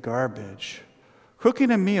out the garbage,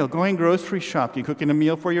 cooking a meal, going grocery shopping, cooking a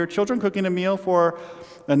meal for your children, cooking a meal for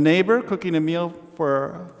a neighbor, cooking a meal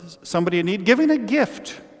for somebody in need, giving a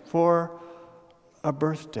gift for a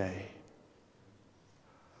birthday,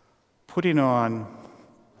 putting on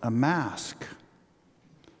a mask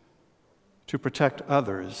to protect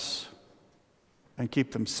others and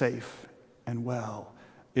keep them safe and well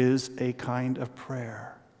is a kind of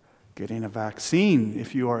prayer. Getting a vaccine,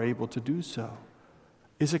 if you are able to do so,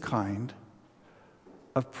 is a kind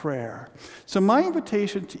of prayer. So my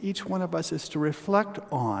invitation to each one of us is to reflect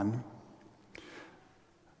on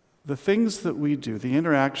the things that we do, the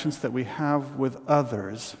interactions that we have with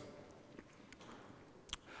others,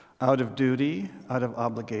 out of duty, out of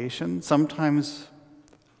obligation. Sometimes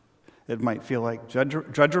it might feel like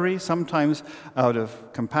drudgery, sometimes out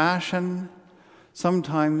of compassion,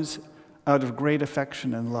 sometimes out of great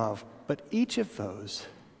affection and love. But each of those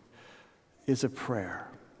is a prayer.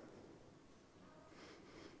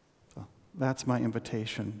 So that's my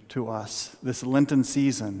invitation to us this Lenten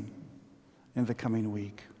season in the coming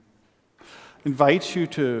week. Invite you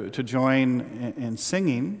to join in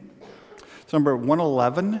singing. It's number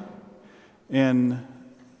 111 in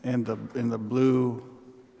the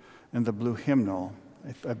blue hymnal.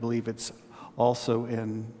 I believe it's also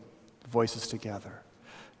in Voices Together.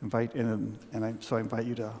 So I invite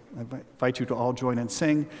you to all join and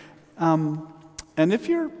sing. And if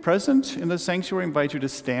you're present in the sanctuary, I invite you to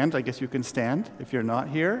stand. I guess you can stand if you're not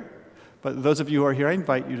here. But those of you who are here, I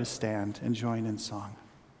invite you to stand and join in song.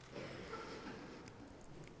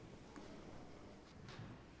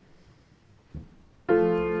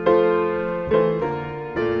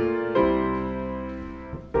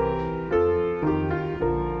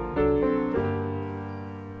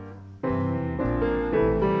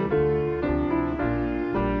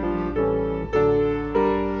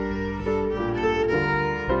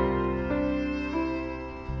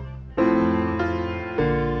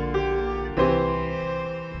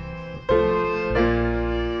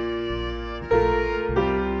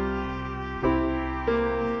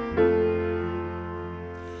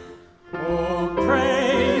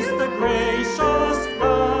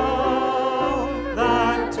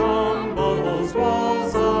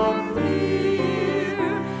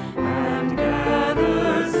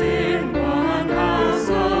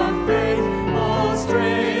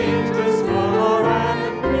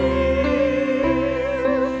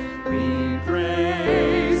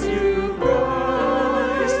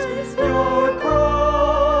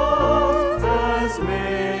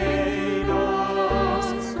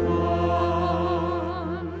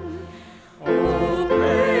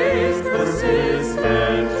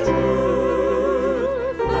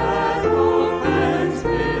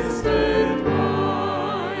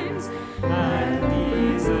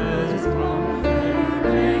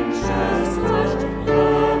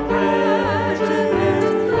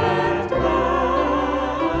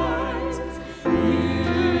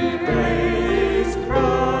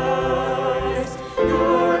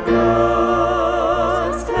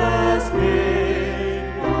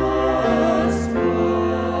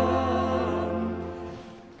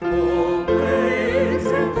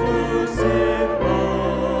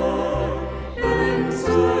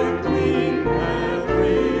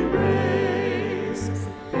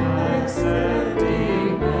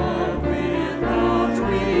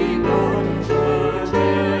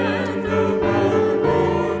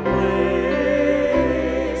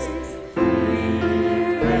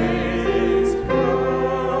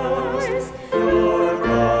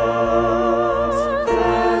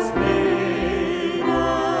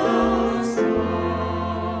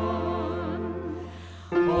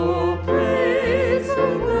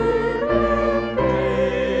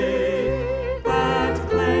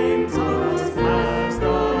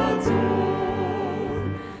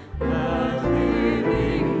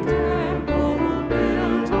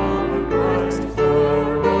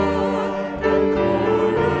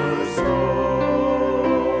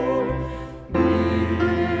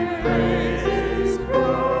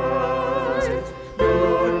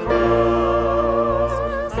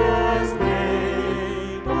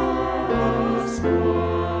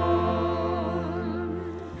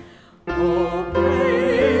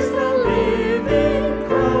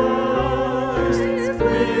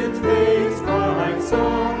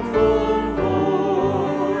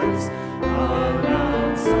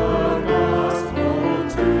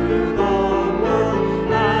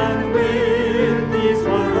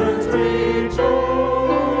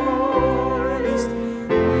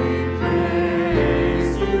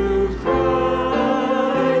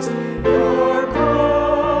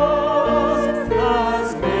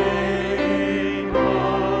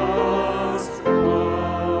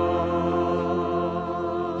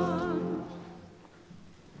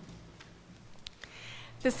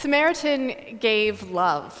 The Samaritan gave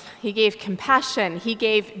love, he gave compassion, he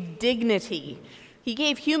gave dignity, he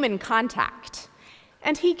gave human contact,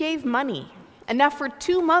 and he gave money, enough for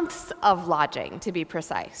 2 months of lodging, to be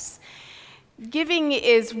precise. Giving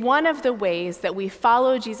is one of the ways that we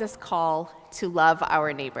follow Jesus' call to love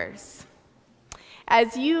our neighbors.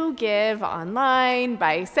 As you give online,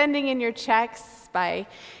 by sending in your checks, by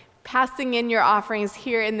passing in your offerings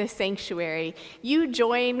here in the sanctuary, you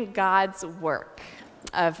join God's work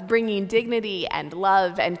of bringing dignity and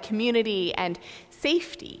love and community and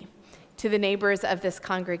safety to the neighbors of this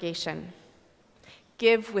congregation.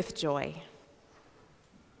 Give with joy.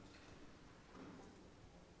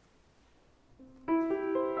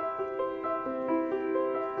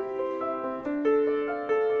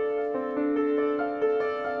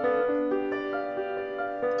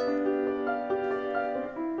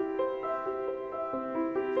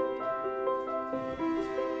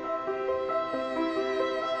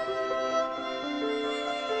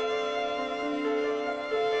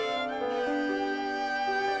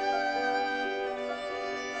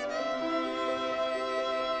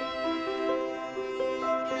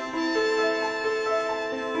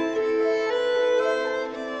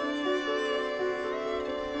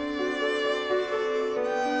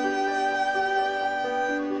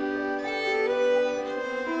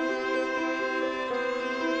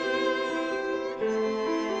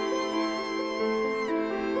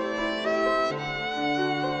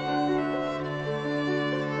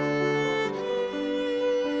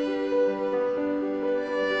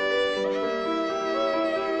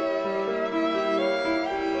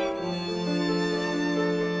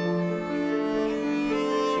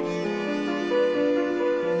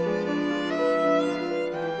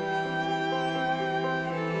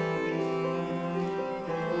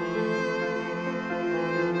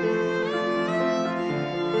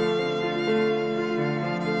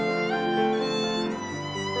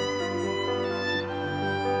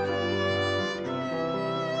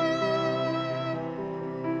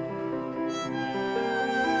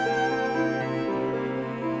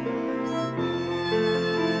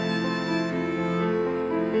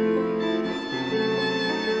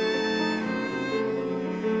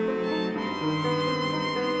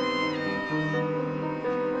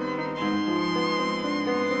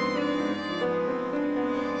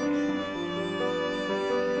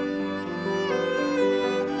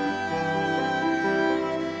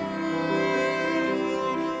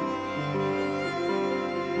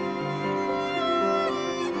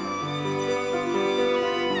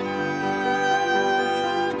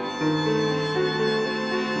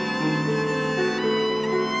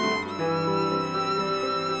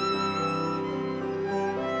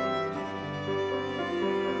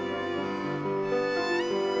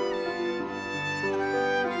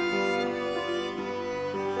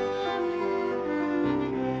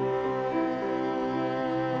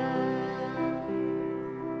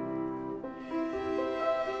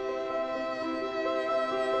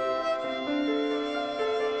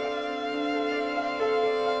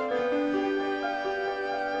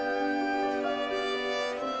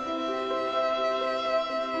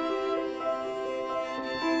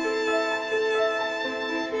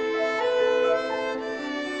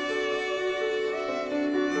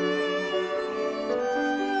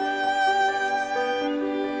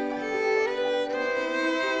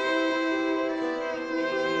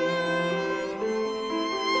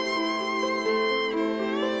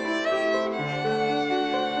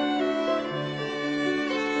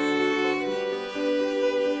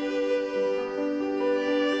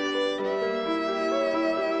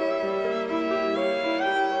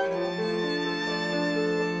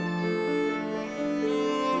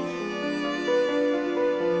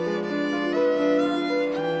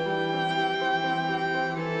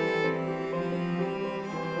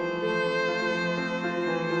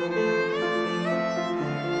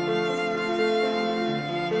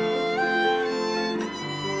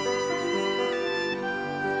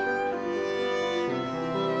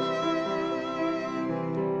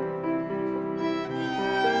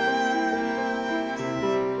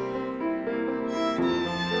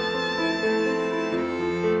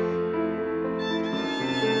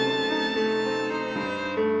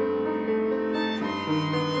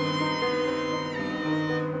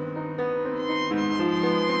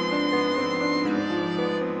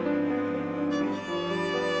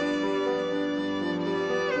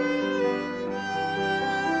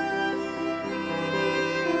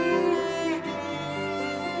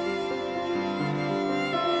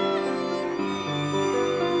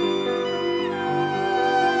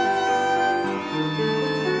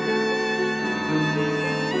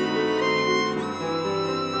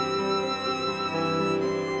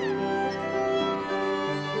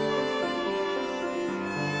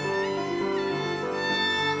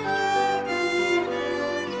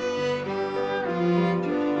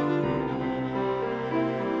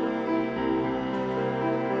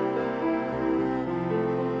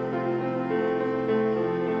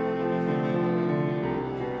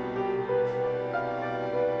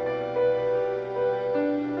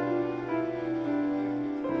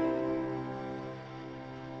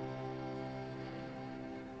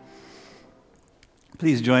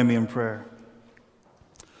 Please join me in prayer.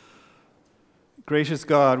 Gracious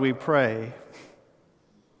God, we pray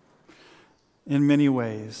in many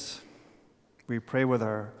ways. We pray with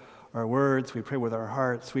our words, we pray with our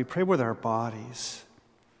hearts, we pray with our bodies.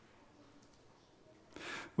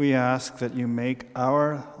 We ask that you make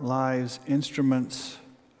our lives instruments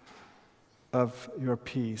of your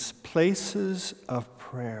peace, places of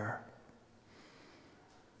prayer.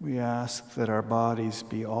 We ask that our bodies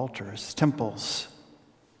be altars, temples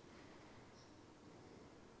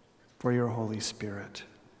for your Holy Spirit.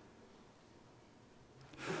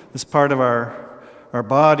 This part of our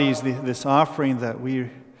bodies, this offering that we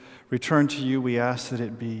return to you, we ask that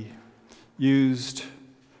it be used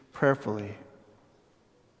prayerfully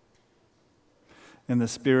in the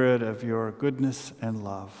spirit of your goodness and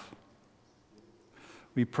love.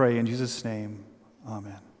 We pray in Jesus' name,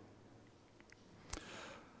 amen.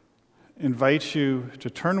 Invite you to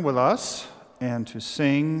turn with us and to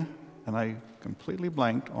sing, and I completely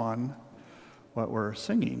blanked on what we're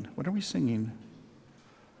singing. What are we singing?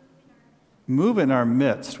 Move in Our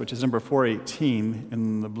Midst, which is number 418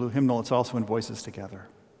 in the blue hymnal. It's also in Voices Together.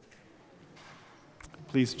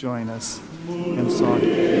 Please join us in song.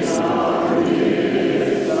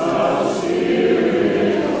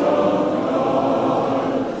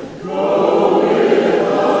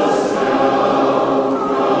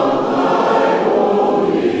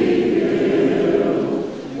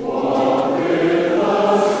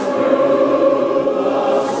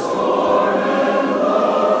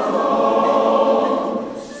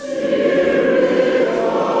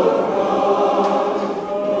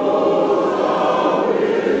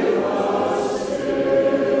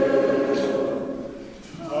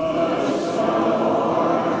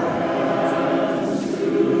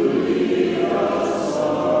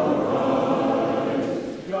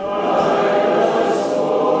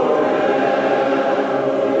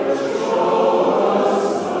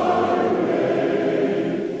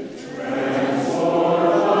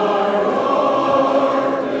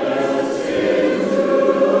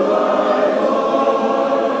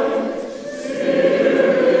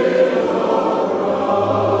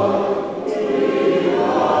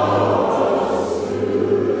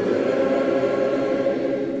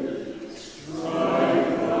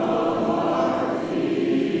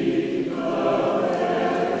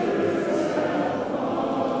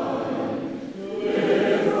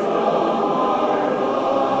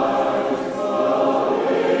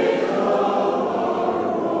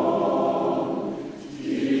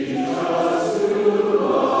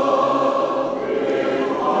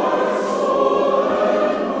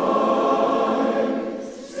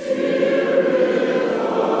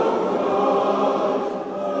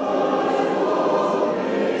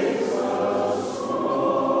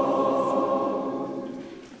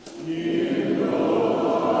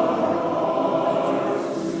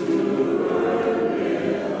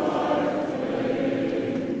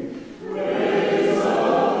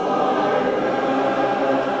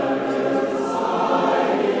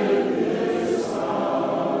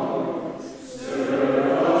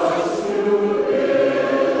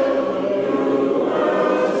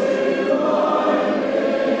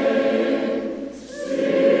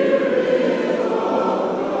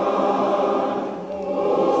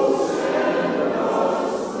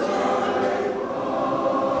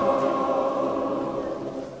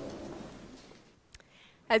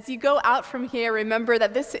 As you go out from here, remember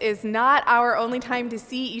that this is not our only time to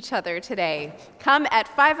see each other today. Come at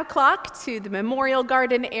 5 o'clock to the Memorial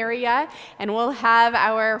Garden area, and we'll have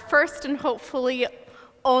our first and hopefully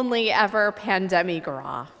only ever pandemic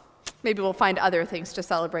gras. Maybe we'll find other things to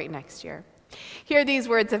celebrate next year. Hear these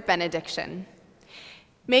words of benediction.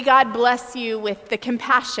 May God bless you with the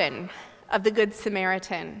compassion of the Good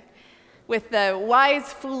Samaritan, with the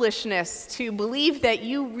wise foolishness to believe that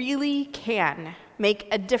you really can make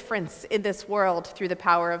a difference in this world through the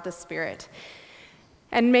power of the Spirit.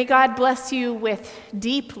 And may God bless you with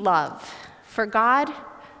deep love for God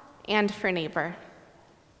and for neighbor.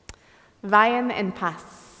 Vayan en paz.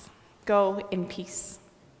 Go in peace.